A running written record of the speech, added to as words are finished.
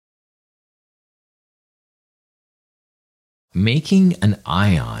Making an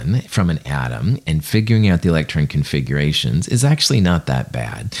ion from an atom and figuring out the electron configurations is actually not that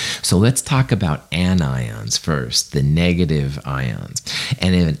bad. So let's talk about anions first, the negative ions.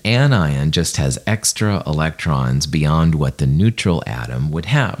 And an anion just has extra electrons beyond what the neutral atom would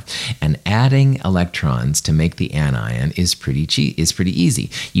have. And adding electrons to make the anion is pretty easy.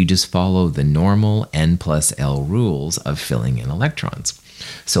 You just follow the normal N plus L rules of filling in electrons.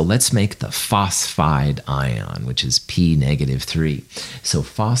 So let's make the phosphide ion, which is P negative 3. So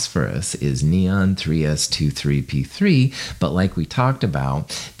phosphorus is neon 3s23p3, but like we talked about,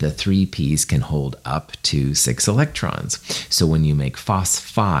 the 3 P's can hold up to 6 electrons. So when you make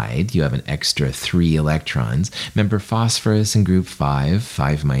phosphide, you have an extra 3 electrons. Remember, phosphorus in group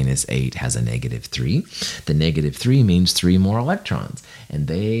 5 minus 8 has a negative 3. The negative 3 means 3 more electrons, and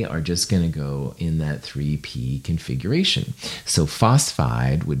they are just going to go in that 3p configuration. So phosphide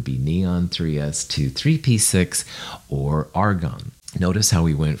would be neon 3s23p6 or argon. Notice how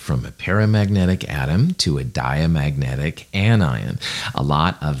we went from a paramagnetic atom to a diamagnetic anion. A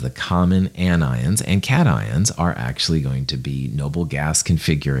lot of the common anions and cations are actually going to be noble gas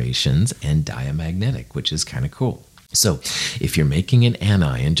configurations and diamagnetic, which is kind of cool. So if you're making an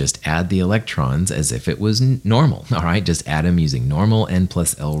anion, just add the electrons as if it was normal. All right, just add them using normal N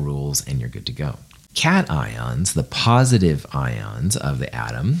plus L rules and you're good to go. Cations, the positive ions of the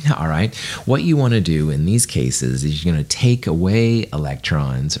atom, all right, what you want to do in these cases is you're going to take away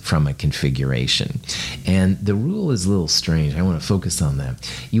electrons from a configuration. And the rule is a little strange. I want to focus on that.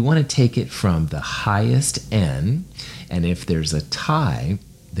 You want to take it from the highest N, and if there's a tie,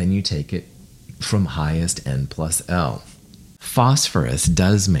 then you take it from highest N plus L. Phosphorus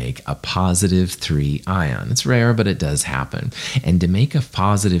does make a positive 3 ion. It's rare, but it does happen. And to make a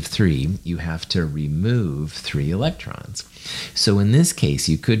positive 3, you have to remove 3 electrons. So in this case,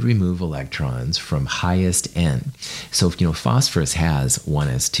 you could remove electrons from highest N. So if phosphorus has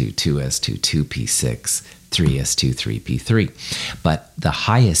 1s2, 2s2, 2p6, 3s2, 3p3. But the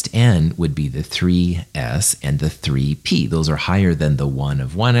highest N would be the 3s and the 3p. Those are higher than the 1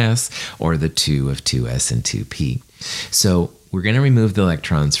 of 1s or the 2 of 2s and 2p. So we're going to remove the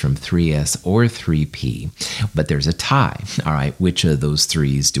electrons from 3s or 3p, but there's a tie. All right, which of those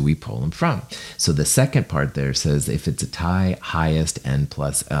 3s do we pull them from? So the second part there says if it's a tie, highest N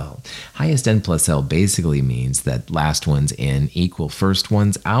plus L. Highest N plus L basically means that last one's in equal first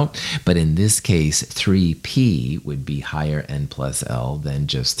one's out, but in this case, 3p would be higher N plus L than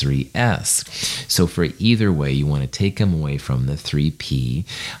just 3s. So for either way, you want to take them away from the 3p.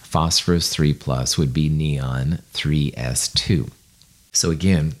 Phosphorus 3 plus would be neon 3s2. So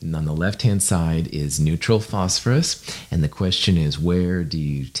again, on the left-hand side is neutral phosphorus, and the question is, where do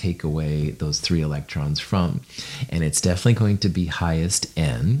you take away those 3 electrons from? And it's definitely going to be highest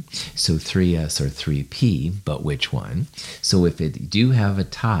N, so 3s or 3p, but which one? So if it do have a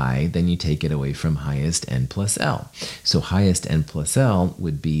tie, then you take it away from highest N plus L. So highest N plus L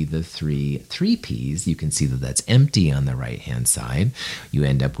would be the 3p's. You can see that that's empty on the right-hand side. You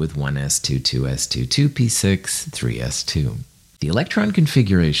end up with 1s2, 2s2, 2p6, 3s2. The electron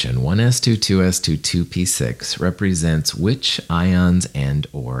configuration 1s2, 2s2, 2p6 represents which ions and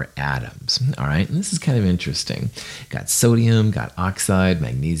or atoms. All right, and this is kind of interesting. Got sodium, got oxide,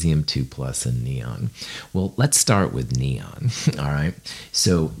 magnesium 2 plus, and neon. Well, let's start with neon. All right,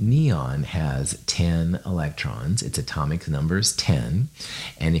 so neon has 10 electrons. Its atomic number is 10.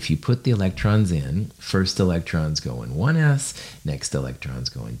 And if you put the electrons in, first electrons go in 1s, next electrons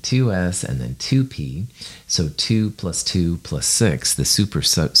go in 2s, and then 2p. So 2 plus 2 plus 6, the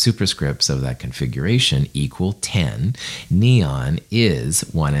superscripts of that configuration equal 10. Neon is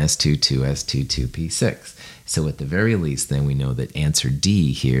 1s2, 2s2, 2p6. So at the very least, then we know that answer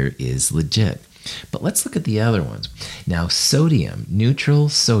D here is legit. But let's look at the other ones. Now, sodium, neutral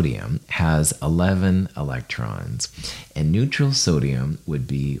sodium, has 11 electrons. And neutral sodium would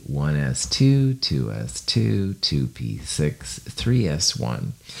be 1s2, 2s2, 2p6,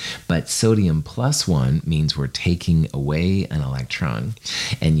 3s1. But sodium plus 1 means we're taking away an electron.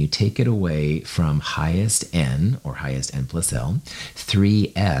 And you take it away from highest N, or highest N plus L.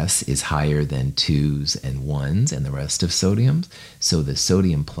 3s is higher than 2s and 1s and the rest of sodiums. So the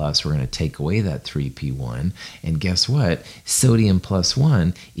sodium plus, we're going to take away that 3p1. And guess what? Sodium plus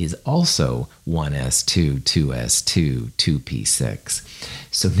 1 is also 1s2, 2s2, 2p6.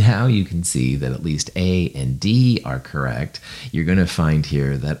 So now you can see that at least A and D are correct. You're going to find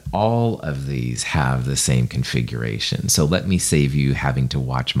here that all of these have the same configuration. So let me save you having to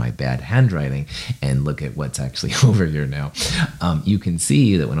watch my bad handwriting and look at what's actually over here now. You can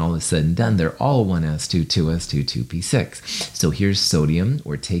see that when all is said and done, they're all 1s2, 2s2, 2p6. So here's sodium.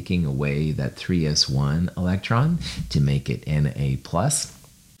 We're taking away that 3s1 electron to make it Na+.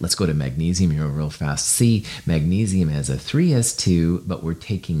 Let's go to magnesium here real fast. See, magnesium has a 3s2, but we're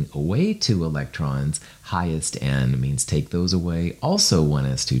taking away 2 electrons. Highest N means take those away. Also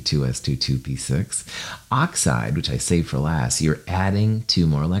 1s2, 2s2, 2p6. Oxide, which I saved for last, you're adding 2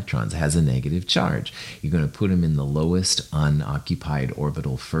 more electrons. It has a negative charge. You're going to put them in the lowest unoccupied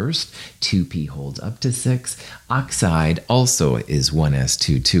orbital first. 2p holds up to 6. Oxide also is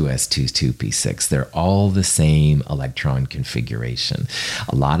 1s2, 2s2, 2p6. They're all the same electron configuration.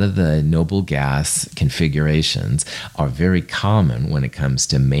 A lot of the noble gas configurations are very common when it comes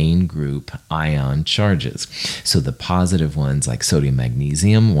to main group ion charges. So the positive ones like sodium,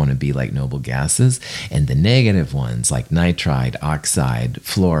 magnesium want to be like noble gases, and the negative ones like nitride, oxide,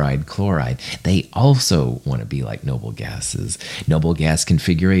 fluoride, chloride, they also want to be like noble gases. Noble gas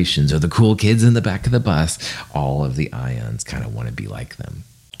configurations are the cool kids in the back of the bus. All of the ions kind of want to be like them.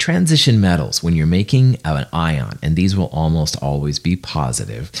 Transition metals, when you're making an ion, and these will almost always be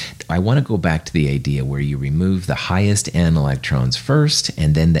positive, I want to go back to the idea where you remove the highest N electrons first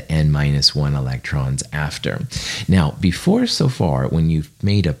and then the N-1 electrons after. Now, before so far, when you've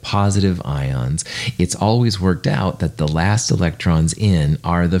made a positive ions, it's always worked out that the last electrons in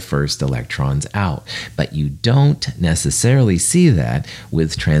are the first electrons out. But you don't necessarily see that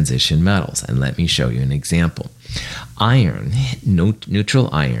with transition metals. And let me show you an example. Iron, neutral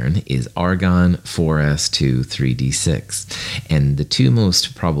iron, is argon 4s2 3d6. And the two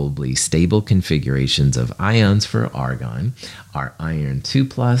most probably stable configurations of ions for argon are iron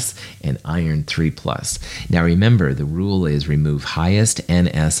 2+ and iron 3+. Now remember, the rule is remove highest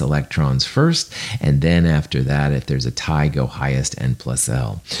Ns electrons first, and then after that, if there's a tie, go highest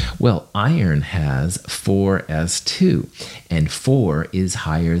N+L. Well, iron has 4s2, and 4 is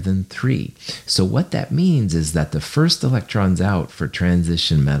higher than 3. So what that means is that the first electrons out for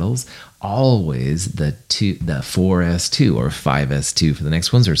transition metals always the 4s2 or 5s2 for the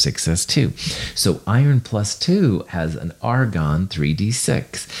next ones, or 6s2. So iron plus 2 has an argon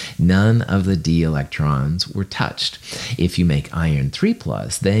 3d6. None of the d electrons were touched. If you make iron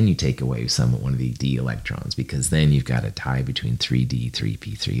 3+, then you take away one of the d electrons, because then you've got a tie between 3d,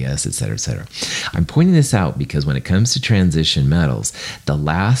 3p, 3s, etc., etc. I'm pointing this out because when it comes to transition metals, the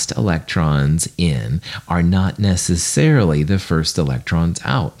last electrons in are not necessarily the first electrons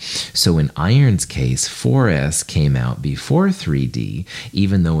out. So in iron's case, 4s came out before 3d,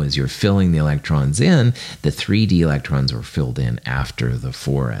 even though as you're filling the electrons in, the 3d electrons were filled in after the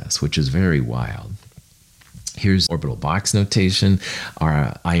 4s, which is very wild. Here's orbital box notation.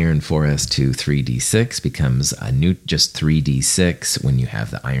 Our iron 4s2 3d6 becomes just 3d6 when you have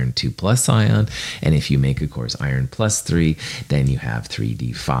the iron 2+ ion. And if you make, of course, iron plus 3, then you have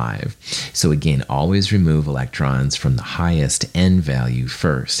 3d5. So again, always remove electrons from the highest N value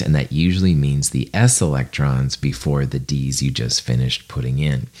first. And that usually means the s electrons before the d's you just finished putting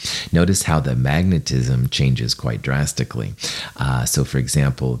in. Notice how the magnetism changes quite drastically. So for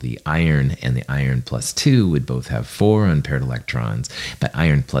example, the iron and the iron plus 2 would both have 4 unpaired electrons, but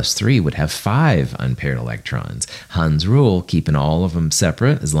iron plus 3 would have 5 unpaired electrons. Hund's rule, keeping all of them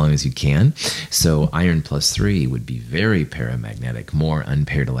separate as long as you can. So iron plus 3 would be very paramagnetic. More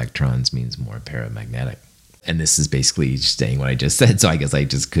unpaired electrons means more paramagnetic. And this is basically saying what I just said, so I guess I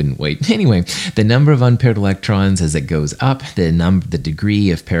just couldn't wait. Anyway, the number of unpaired electrons as it goes up, the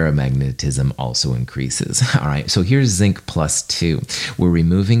degree of paramagnetism also increases. All right, so here's zinc plus 2. We're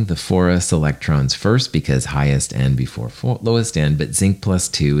removing the 4s electrons first because highest N before lowest N, but zinc plus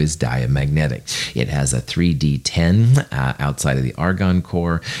 2 is diamagnetic. It has a 3d10 outside of the argon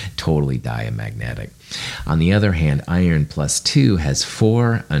core, totally diamagnetic. On the other hand, iron plus 2 has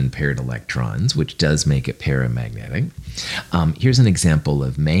 4 unpaired electrons, which does make it paramagnetic. Here's an example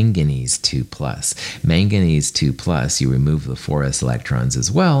of manganese 2+. Manganese 2+, you remove the 4s electrons as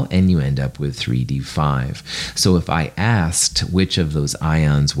well, and you end up with 3d5. So if I asked which of those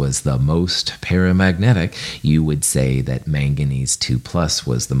ions was the most paramagnetic, you would say that manganese 2+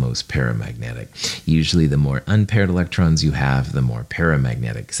 was the most paramagnetic. Usually the more unpaired electrons you have, the more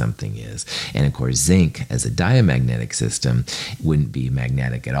paramagnetic something is. And of course, zinc as a diamagnetic system wouldn't be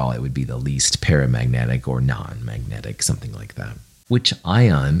magnetic at all. It would be the least paramagnetic or non-magnetic, something like that. Which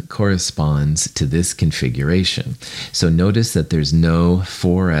ion corresponds to this configuration? So notice that there's no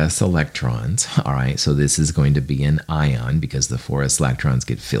 4s electrons. All right, so this is going to be an ion because the 4s electrons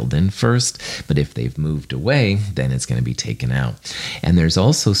get filled in first, but if they've moved away, then it's going to be taken out. And there's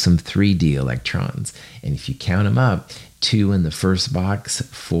also some 3d electrons. And if you count them up, 2 in the first box,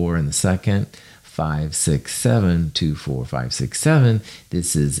 4 in the second, 5, 6, 7, 2, 4, 5, 6, 7.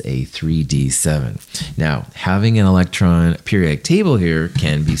 This is a 3d7. Now, having an electron periodic table here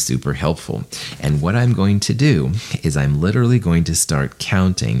can be super helpful. And what I'm going to do is I'm literally going to start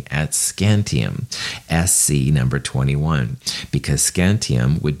counting at scantium, SC number 21, because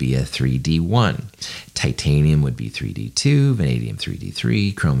scantium would be a 3d1. Titanium would be 3d2, vanadium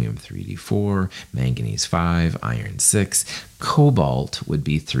 3d3, chromium 3d4, manganese 5, iron 6, cobalt would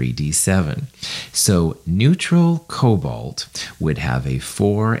be 3d7. So neutral cobalt would have a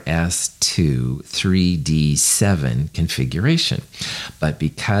 4s2 3d7 configuration. But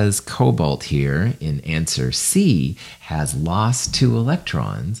because cobalt here in answer C has lost 2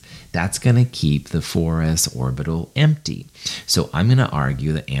 electrons, that's going to keep the 4s orbital empty. So I'm going to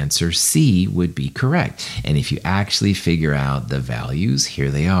argue that answer C would be correct. And if you actually figure out the values, here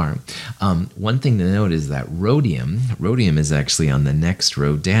they are. One thing to note is that rhodium is actually on the next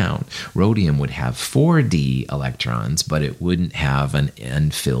row down. Rhodium would have 4d electrons, but it wouldn't have an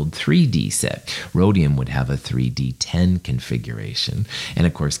unfilled 3d set. Rhodium would have a 3d10 configuration. And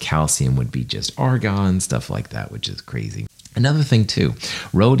of course, calcium would be just argon, stuff like that, which is crazy. Another thing too,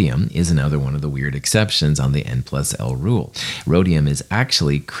 rhodium is another one of the weird exceptions on the N plus L rule. Rhodium is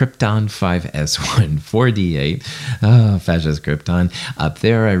actually krypton 5s1 4d8, fascist krypton. Up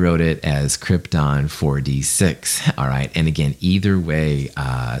there I wrote it as krypton 4d6. All right, and again, either way,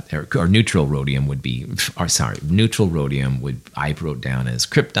 or neutral rhodium would be, neutral rhodium would, I wrote down as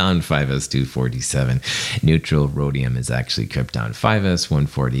krypton 5s2 4d7. Neutral rhodium is actually krypton 5s1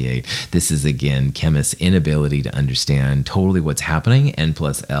 4d8. This is again chemists' inability to understand totally what's happening. N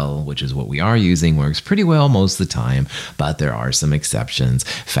plus L, which is what we are using, works pretty well most of the time, but there are some exceptions,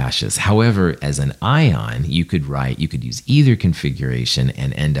 fascists. However, as an ion, you could use either configuration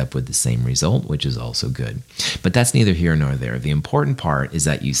and end up with the same result, which is also good. But that's neither here nor there. The important part is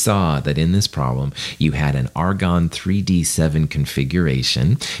that you saw that in this problem, you had an argon 3d7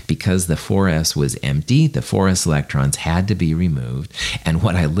 configuration. Because the 4s was empty, the 4s electrons had to be removed. And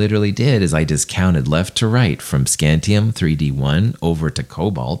what I literally did is I just counted left to right from scantium 3d1 over to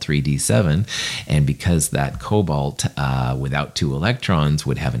cobalt 3d7, and because that cobalt without 2 electrons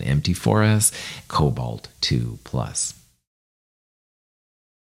would have an empty 4s, cobalt 2+.